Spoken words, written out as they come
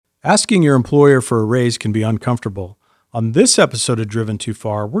Asking your employer for a raise can be uncomfortable. On this episode of Driven Too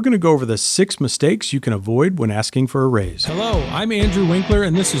Far, we're going to go over the 6 mistakes you can avoid when asking for a raise. Hello, I'm Andrew Winkler,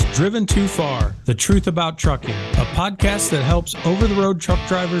 and this is Driven Too Far, the truth about trucking, a podcast that helps over-the-road truck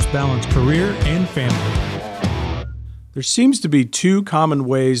drivers balance career and family. There seems to be 2 common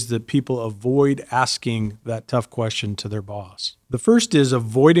ways that people avoid asking that tough question to their boss. The first is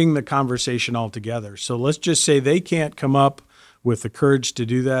avoiding the conversation altogether. So let's just say they can't come up with the courage to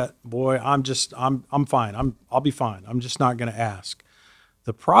do that. Boy, I'm fine. I'll be fine. I'm just not going to ask.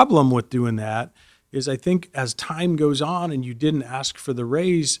 The problem with doing that is I think as time goes on and you didn't ask for the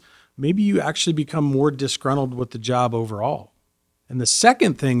raise, maybe you actually become more disgruntled with the job overall. And the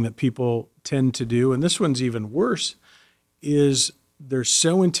second thing that people tend to do, and this one's even worse, is they're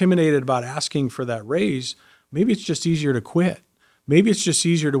so intimidated about asking for that raise, maybe it's just easier to quit. Maybe it's just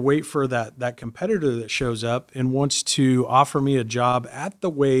easier to wait for that competitor that shows up and wants to offer me a job at the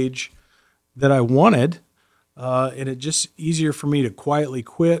wage that I wanted, and it's just easier for me to quietly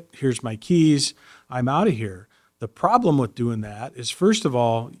quit. Here's my keys. I'm out of here. The problem with doing that is, first of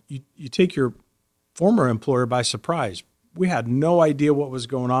all, you take your former employer by surprise. We had no idea what was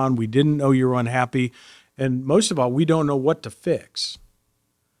going on. We didn't know you were unhappy. And most of all, we don't know what to fix.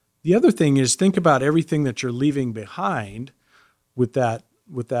 The other thing is, think about everything that you're leaving behind with that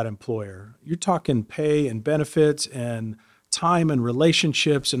employer. You're talking pay and benefits and time and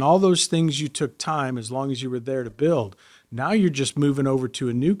relationships and all those things you took time as long as you were there to build. Now you're just moving over to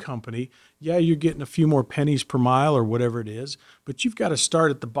a new company. Yeah, you're getting a few more pennies per mile or whatever it is, but you've got to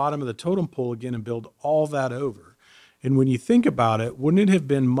start at the bottom of the totem pole again and build all that over. And when you think about it, wouldn't it have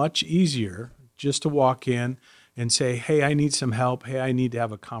been much easier just to walk in and say, hey, I need some help. Hey, I need to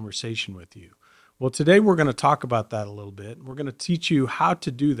have a conversation with you. Well, today we're going to talk about that a little bit. We're going to teach you how to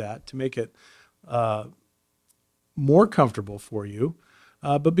do that to make it more comfortable for you.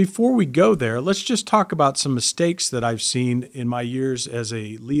 But before we go there, let's just talk about some mistakes that I've seen in my years as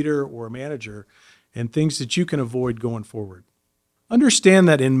a leader or a manager and things that you can avoid going forward. Understand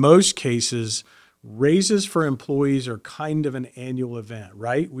that in most cases, raises for employees are kind of an annual event,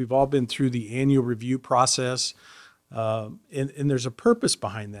 right? We've all been through the annual review process. And there's a purpose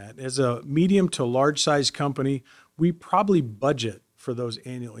behind that. As a medium to large size company, we probably budget for those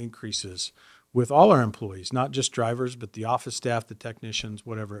annual increases with all our employees, not just drivers, but the office staff, the technicians,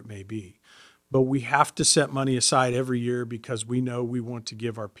 whatever it may be. But we have to set money aside every year because we know we want to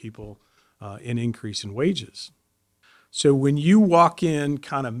give our people an increase in wages. So when you walk in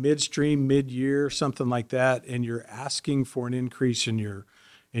kind of midstream, mid-year, something like that, and you're asking for an increase in your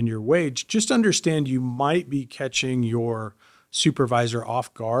wage, just understand you might be catching your supervisor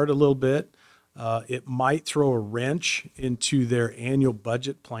off guard a little bit. It might throw a wrench into their annual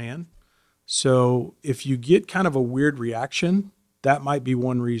budget plan. So if you get kind of a weird reaction, that might be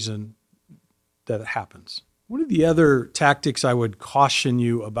one reason that it happens. One of the other tactics I would caution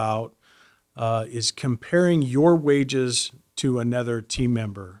you about is comparing your wages to another team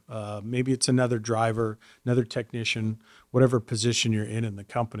member. Maybe it's another driver, another technician, whatever position you're in the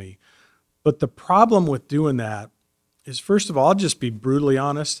company. But the problem with doing that is, first of all, I'll just be brutally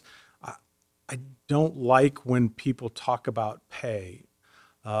honest. I don't like when people talk about pay.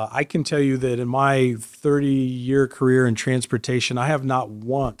 I can tell you that in my 30-year career in transportation, I have not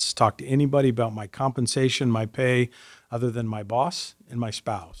once talked to anybody about my compensation, my pay, other than my boss and my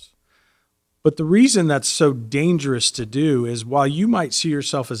spouse. But the reason that's so dangerous to do is, while you might see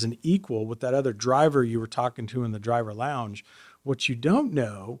yourself as an equal with that other driver you were talking to in the driver lounge, what you don't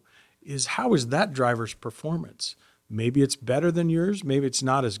know is, how is that driver's performance? Maybe it's better than yours, maybe it's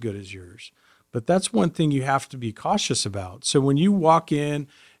not as good as yours. But that's one thing you have to be cautious about. So when you walk in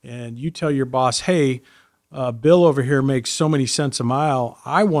and you tell your boss, hey, Bill over here makes so many cents a mile,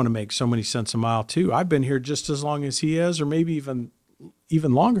 I want to make so many cents a mile too. I've been here just as long as he has, or maybe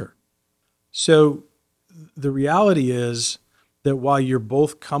even longer. So the reality is that while you're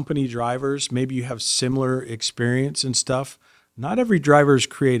both company drivers, maybe you have similar experience and stuff, not every driver is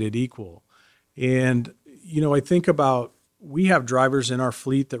created equal. And, I think about, we have drivers in our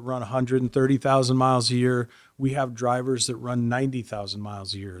fleet that run 130,000 miles a year. We have drivers that run 90,000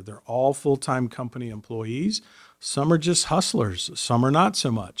 miles a year. They're all full-time company employees. Some are just hustlers. Some are not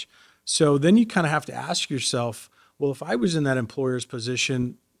so much. So then you kind of have to ask yourself, well, if I was in that employer's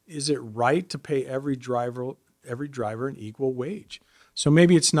position, is it right to pay every driver an equal wage? So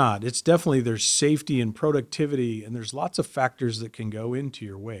maybe it's not. It's definitely, there's safety and productivity, and there's lots of factors that can go into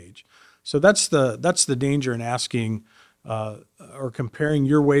your wage. So that's the danger in asking or comparing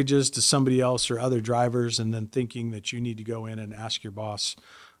your wages to somebody else or other drivers, and then thinking that you need to go in and ask your boss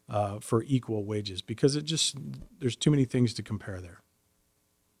for equal wages, because there's too many things to compare there.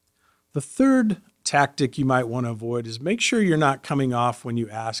 The third tactic you might want to avoid is make sure you're not coming off when you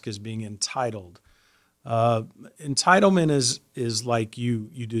ask as being entitled. Entitlement is like you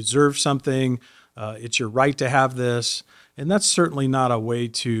deserve something. It's your right to have this, and that's certainly not a way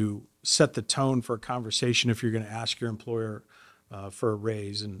to set the tone for a conversation if you're going to ask your employer for a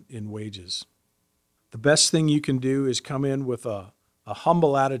raise in wages. The best thing you can do is come in with a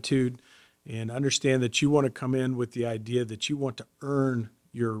humble attitude and understand that you want to come in with the idea that you want to earn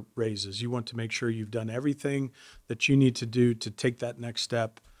your raises. You want to make sure you've done everything that you need to do to take that next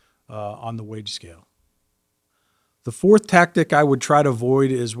step on the wage scale. The fourth tactic I would try to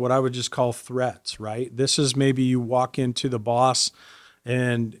avoid is what I would just call threats, right? This is maybe you walk into the boss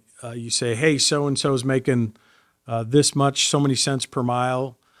and you say, hey, so-and-so is making this much, so many cents per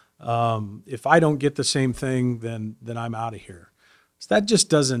mile. If I don't get the same thing, then I'm out of here. So that just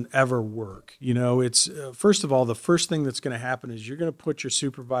doesn't ever work. It's first of all, the first thing that's going to happen is you're going to put your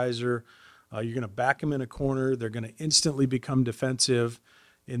supervisor, you're going to back them in a corner. They're going to instantly become defensive.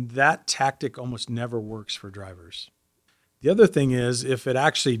 And that tactic almost never works for drivers. The other thing is if it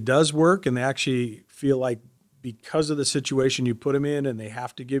actually does work and they actually feel like because of the situation you put them in and they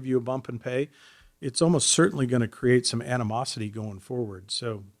have to give you a bump in pay, it's almost certainly going to create some animosity going forward.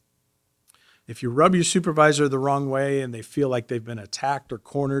 So if you rub your supervisor the wrong way and they feel like they've been attacked or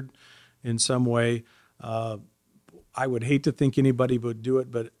cornered in some way, I would hate to think anybody would do it,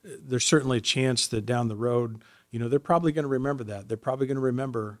 but there's certainly a chance that down the road, they're probably going to remember that. They're probably going to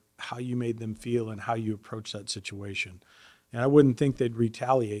remember how you made them feel and how you approach that situation. And I wouldn't think they'd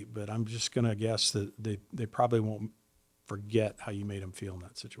retaliate, but I'm just going to guess that they probably won't forget how you made them feel in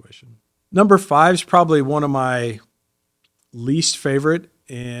that situation. Number 5 is probably one of my least favorite,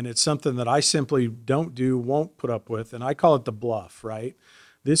 and it's something that I simply won't put up with, and I call it the bluff, right?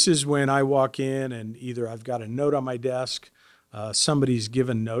 This is when I walk in and either I've got a note on my desk, somebody's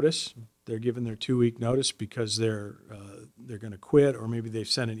given notice, they're given their 2-week notice because they're going to quit, or maybe they've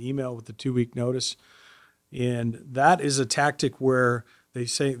sent an email with the 2-week notice. And that is a tactic where they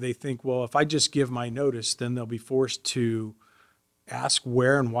think, well, if I just give my notice, then they'll be forced to ask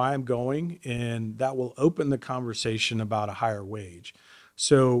where and why I'm going, and that will open the conversation about a higher wage.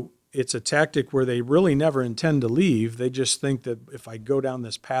 So it's a tactic where they really never intend to leave. They just think that if I go down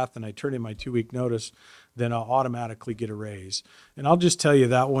this path and I turn in my 2-week notice, then I'll automatically get a raise. And I'll just tell you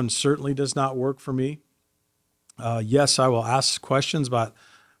that one certainly does not work for me. Yes, I will ask questions about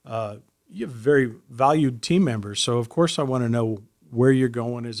you have very valued team members. So of course I want to know where you're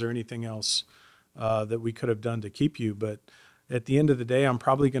going. Is there anything else that we could have done to keep you? But at the end of the day, I'm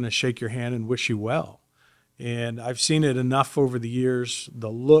probably going to shake your hand and wish you well. And I've seen it enough over the years, the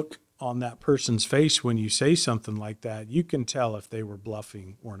look on that person's face when you say something like that, you can tell if they were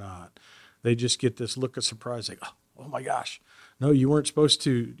bluffing or not. They just get this look of surprise, like, oh my gosh, no, you weren't supposed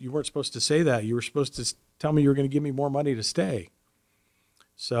to say that. You were supposed to tell me you were going to give me more money to stay.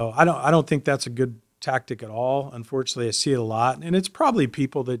 So I don't think that's a good tactic at all. Unfortunately, I see it a lot. And it's probably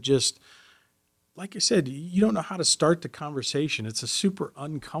people that just, like I said, you don't know how to start the conversation. It's a super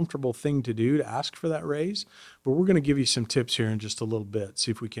uncomfortable thing to do, to ask for that raise. But we're going to give you some tips here in just a little bit,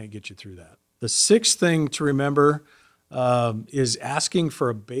 see if we can't get you through that. The sixth thing to remember is asking for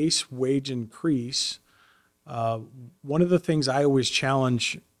a base wage increase. One of the things I always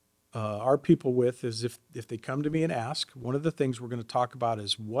challenge our people with is if they come to me and ask, one of the things we're going to talk about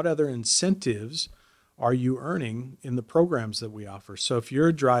is what other incentives are you earning in the programs that we offer. So if you're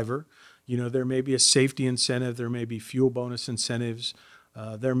a driver, there may be a safety incentive, there may be fuel bonus incentives,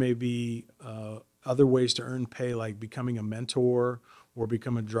 there may be other ways to earn pay like becoming a mentor or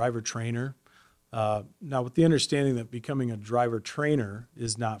become a driver trainer. Now, with the understanding that becoming a driver trainer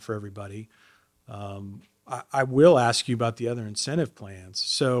is not for everybody, I will ask you about the other incentive plans.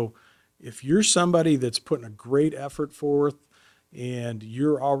 So if you're somebody that's putting a great effort forth and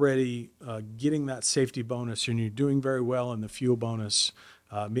you're already getting that safety bonus and you're doing very well in the fuel bonus,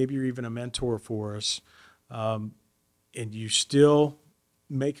 maybe you're even a mentor for us, and you still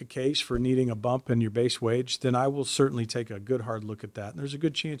make a case for needing a bump in your base wage, then I will certainly take a good hard look at that. And there's a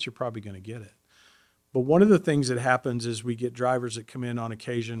good chance you're probably going to get it. But one of the things that happens is we get drivers that come in on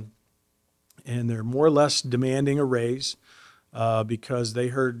occasion and they're more or less demanding a raise because they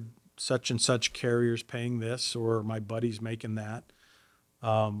heard such and such carriers paying this or my buddy's making that.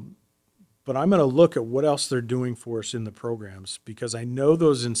 But I'm going to look at what else they're doing for us in the programs because I know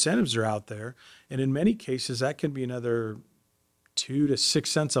those incentives are out there. And in many cases, that can be another 2 to 6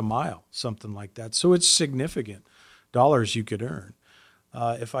 cents a mile, something like that. So it's significant dollars you could earn.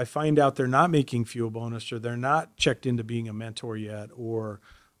 If I find out they're not making fuel bonus or they're not checked into being a mentor yet or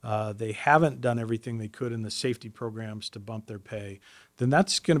they haven't done everything they could in the safety programs to bump their pay, then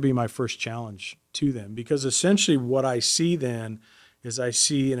that's going to be my first challenge to them. Because essentially what I see then is I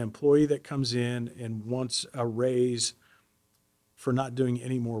see an employee that comes in and wants a raise for not doing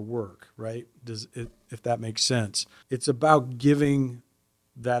any more work, right? If that makes sense. It's about giving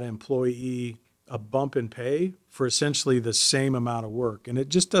that employee a bump in pay for essentially the same amount of work. And it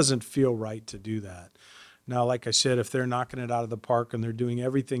just doesn't feel right to do that. Now, like I said, if they're knocking it out of the park and they're doing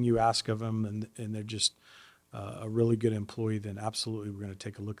everything you ask of them and they're just a really good employee, then absolutely we're going to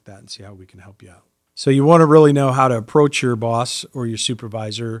take a look at that and see how we can help you out. So you want to really know how to approach your boss or your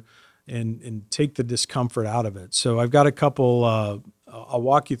supervisor and take the discomfort out of it. So I've got a couple, I'll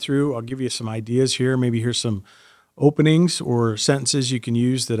walk you through, I'll give you some ideas here. Maybe here's some openings or sentences you can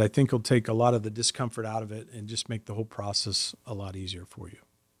use that I think will take a lot of the discomfort out of it and just make the whole process a lot easier for you.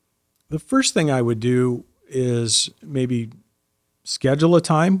 The first thing I would do is maybe schedule a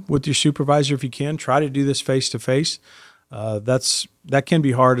time with your supervisor if you can. Try to do this face to face. That can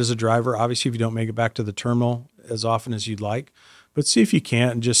be hard as a driver, obviously, if you don't make it back to the terminal as often as you'd like. But see if you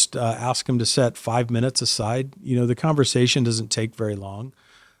can't and just ask them to set 5 minutes aside. You know, the conversation doesn't take very long.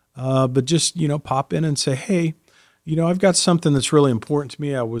 But just, pop in and say, hey, I've got something that's really important to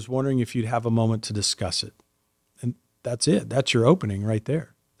me. I was wondering if you'd have a moment to discuss it. And that's it. That's your opening right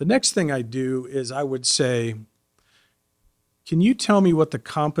there. The next thing I do is I would say, can you tell me what the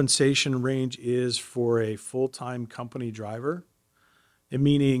compensation range is for a full-time company driver? And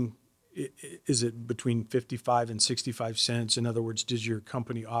meaning, is it between 55 and 65 cents? In other words, does your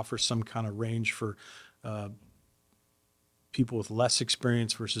company offer some kind of range for people with less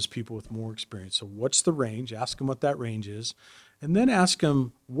experience versus people with more experience? So what's the range? Ask them what that range is. And then ask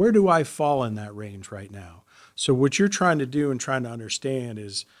them, where do I fall in that range right now? So what you're trying to do and trying to understand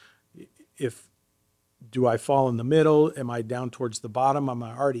is, do I fall in the middle? Am I down towards the bottom? Am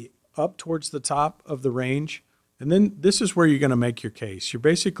I already up towards the top of the range? And then this is where you're going to make your case. You're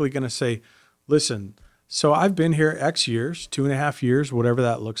basically going to say, listen, so I've been here X years, 2.5 years, whatever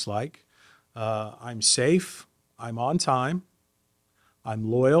that looks like. I'm safe. I'm on time. I'm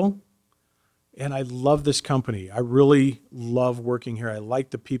loyal. And I love this company. I really love working here. I like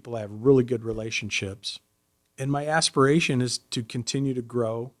the people. I have really good relationships. And my aspiration is to continue to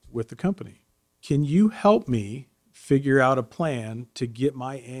grow with the company. Can you help me figure out a plan to get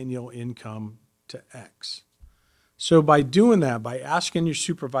my annual income to X? So by doing that, by asking your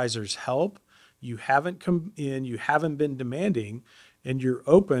supervisor's help, you haven't come in, you haven't been demanding, and you're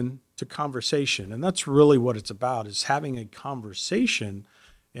open to conversation. And that's really what it's about, is having a conversation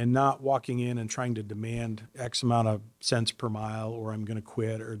and not walking in and trying to demand X amount of cents per mile, or I'm going to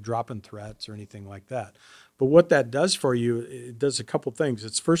quit, or dropping threats or anything like that. But what that does for you, it does a couple things.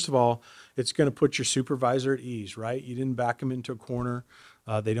 It's, first of all, it's going to put your supervisor at ease, right? You didn't back them into a corner.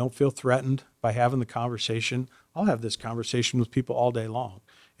 They don't feel threatened by having the conversation. I'll have this conversation with people all day long.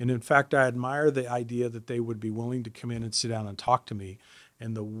 And in fact, I admire the idea that they would be willing to come in and sit down and talk to me,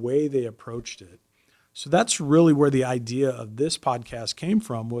 and the way they approached it. So that's really where the idea of this podcast came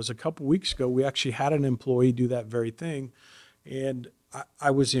from. Was a couple weeks ago, we actually had an employee do that very thing. And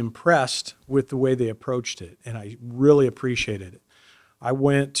I was impressed with the way they approached it, and I really appreciated it. I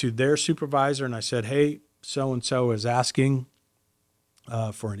went to their supervisor and I said, hey, so-and-so is asking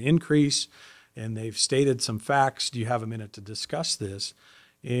for an increase, and they've stated some facts. Do you have a minute to discuss this?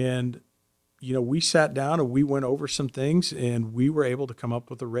 And, we sat down and we went over some things, and we were able to come up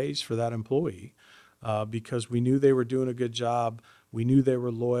with a raise for that employee because we knew they were doing a good job. We knew they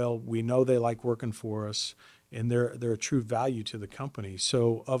were loyal. We know they like working for us, and they're a true value to the company.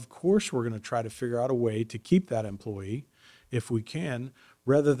 So, of course, we're going to try to figure out a way to keep that employee if we can,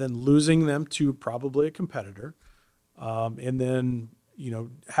 rather than losing them to probably a competitor. And then,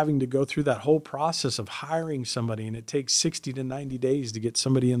 having to go through that whole process of hiring somebody, and it takes 60 to 90 days to get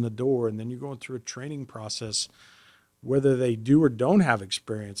somebody in the door. And then you're going through a training process, whether they do or don't have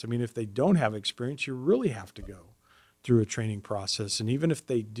experience. I mean, if they don't have experience, you really have to go through a training process. And even if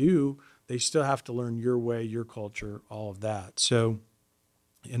they do, they still have to learn your way, your culture, all of that. So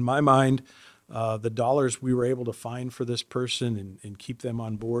in my mind, the dollars we were able to find for this person and keep them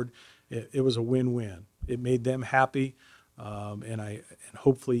on board, it was a win-win. It made them happy, and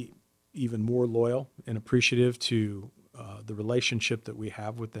hopefully even more loyal and appreciative to the relationship that we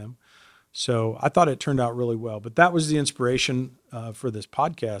have with them. So I thought it turned out really well. But that was the inspiration for this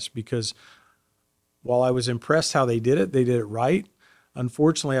podcast, because while I was impressed how they did it right.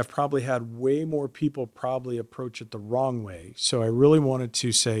 Unfortunately, I've probably had way more people probably approach it the wrong way. So I really wanted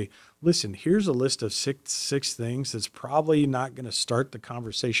to say, listen, here's a list of six things that's probably not going to start the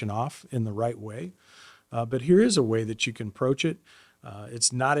conversation off in the right way. But here is a way that you can approach it.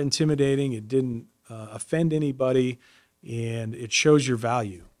 It's not intimidating. It didn't offend anybody, and it shows your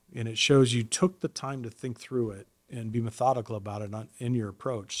value, and it shows you took the time to think through it and be methodical about it in your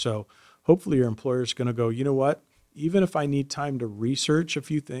approach. So hopefully your employer is going to go, you know what, even if I need time to research a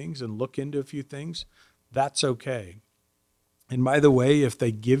few things and look into a few things, that's okay. And by the way, if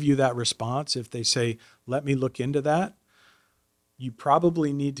they give you that response, if they say, let me look into that, you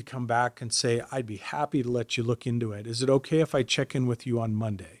probably need to come back and say, I'd be happy to let you look into it. Is it okay if I check in with you on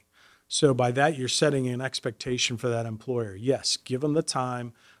Monday? So by that, you're setting an expectation for that employer. Yes, give them the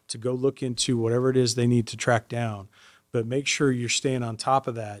time to go look into whatever it is they need to track down, but make sure you're staying on top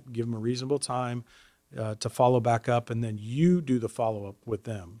of that. Give them a reasonable time to follow back up, and then you do the follow-up with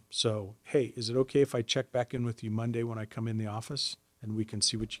them. So, hey, is it okay if I check back in with you Monday when I come in the office and we can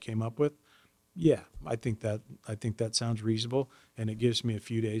see what you came up with? Yeah, I think that sounds reasonable, and it gives me a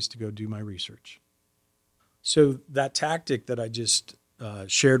few days to go do my research. So that tactic that I just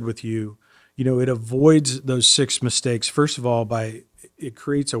shared with you, it avoids those 6 mistakes. First of all, it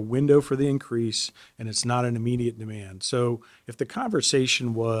creates a window for the increase, and it's not an immediate demand. So if the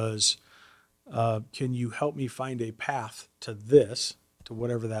conversation was, can you help me find a path to this, to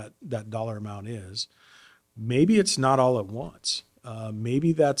whatever that dollar amount is, maybe it's not all at once.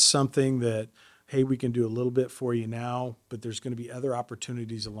 Maybe that's something that, hey, we can do a little bit for you now, but there's going to be other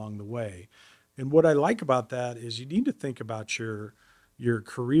opportunities along the way. And what I like about that is you need to think about your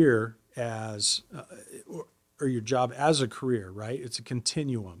career as, or your job as a career, right? It's a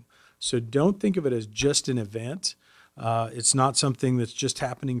continuum. So don't think of it as just an event. It's not something that's just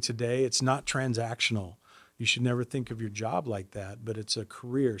happening today. It's not transactional. You should never think of your job like that, but it's a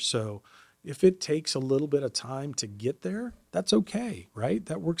career. So if it takes a little bit of time to get there, that's okay, right?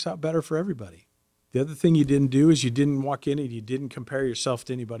 That works out better for everybody. The other thing you didn't do is you didn't walk in and you didn't compare yourself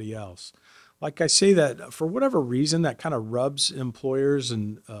to anybody else. Like I say that for whatever reason, that kind of rubs employers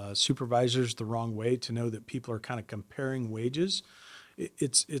and supervisors the wrong way to know that people are kind of comparing wages.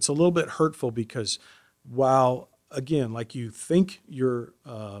 It's a little bit hurtful because while, again, like you think you're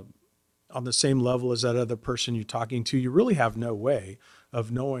on the same level as that other person you're talking to, you really have no way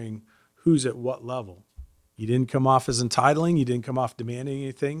of knowing who's at what level. You didn't come off as entitling, you didn't come off demanding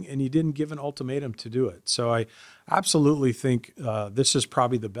anything, and you didn't give an ultimatum to do it. So I absolutely think this is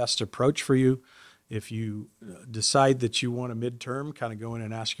probably the best approach for you. If you decide that you want a midterm, kind of go in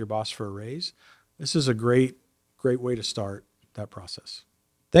and ask your boss for a raise, this is a great way to start that process.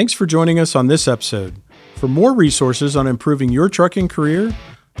 Thanks for joining us on this episode. For more resources on improving your trucking career,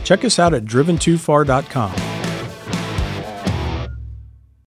 check us out at driven2far.com.